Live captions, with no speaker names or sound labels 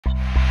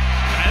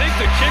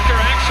the kicker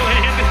actually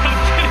ended up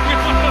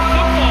getting on the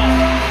football.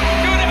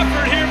 Good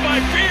effort here by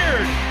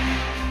Beard.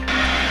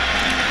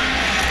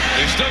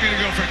 They're still going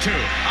to go for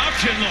two.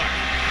 Option look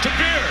to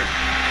Beard.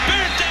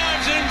 Beard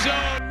dives end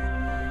zone.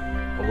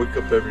 I wake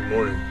up every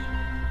morning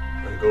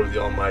and go to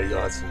the almighty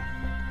odds.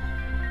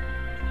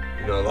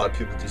 You know, a lot of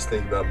people just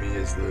think about me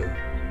as the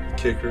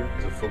kicker,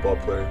 as a football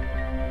player.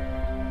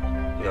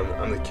 You know,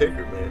 I'm the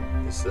kicker,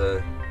 man. It's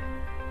a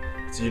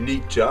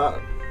unique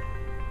job.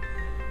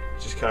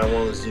 It's just kind of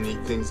one of those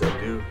unique things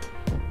I do.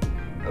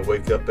 I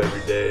wake up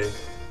every day,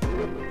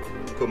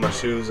 put my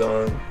shoes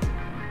on,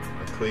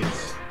 my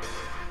cleats,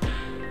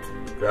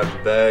 grab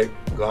the bag,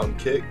 go out and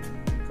kick,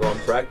 go out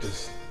and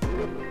practice.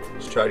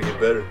 Just try to get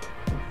better.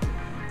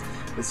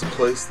 It's a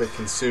place that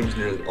consumes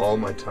nearly all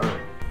my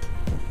time.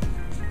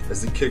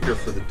 As the kicker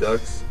for the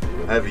Ducks,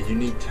 I have a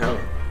unique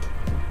talent,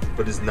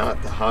 but it's not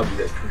the hobby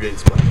that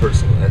creates my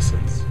personal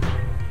essence.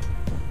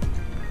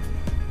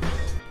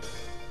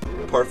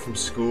 Apart from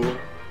school,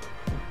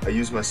 I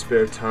use my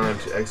spare time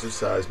to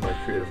exercise my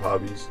creative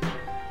hobbies.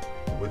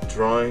 With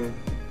drawings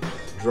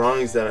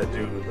that I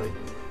do, like,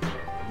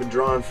 I've been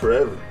drawing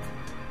forever.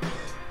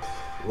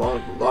 A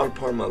long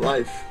part of my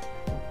life,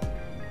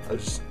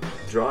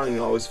 drawing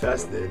always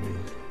fascinated me.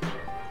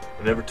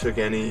 I never took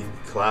any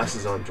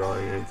classes on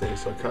drawing or anything,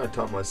 so I kind of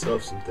taught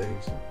myself some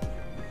things.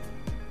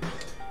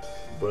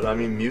 But I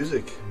mean,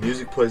 music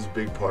plays a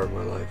big part of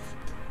my life.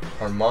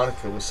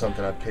 Harmonica was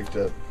something I picked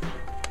up.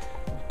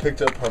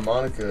 Picked up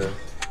harmonica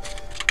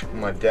from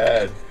my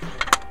dad.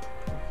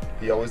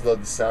 He always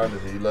loved the sound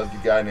of it. He loved a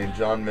guy named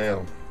John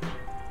Mayall.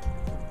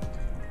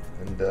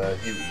 And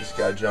this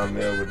guy John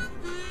Mayall would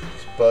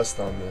just bust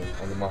on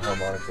the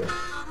harmonica,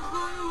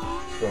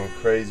 going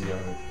crazy on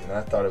it. And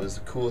I thought it was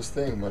the coolest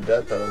thing. My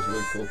dad thought it was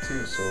really cool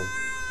too, so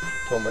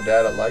I told my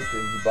dad I liked it,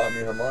 and he bought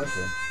me a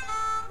harmonica.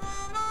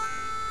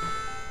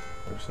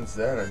 Ever since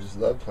then, I just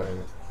love playing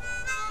it.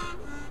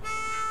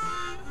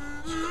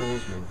 It just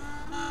cools me.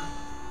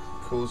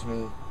 It cools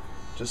me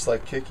just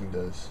like kicking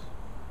does.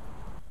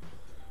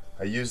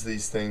 I use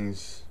these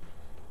things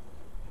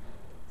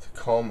to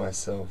calm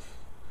myself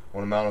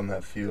when I'm out on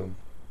that field.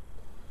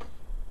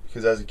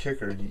 Because as a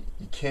kicker,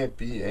 you can't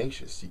be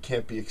anxious, you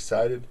can't be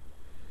excited,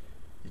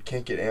 you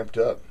can't get amped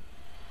up.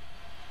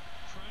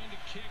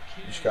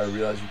 You just gotta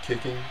realize you're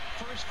kicking,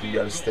 and you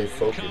gotta stay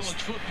focused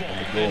on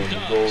the goal, and the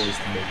goal is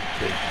to make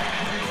the kick.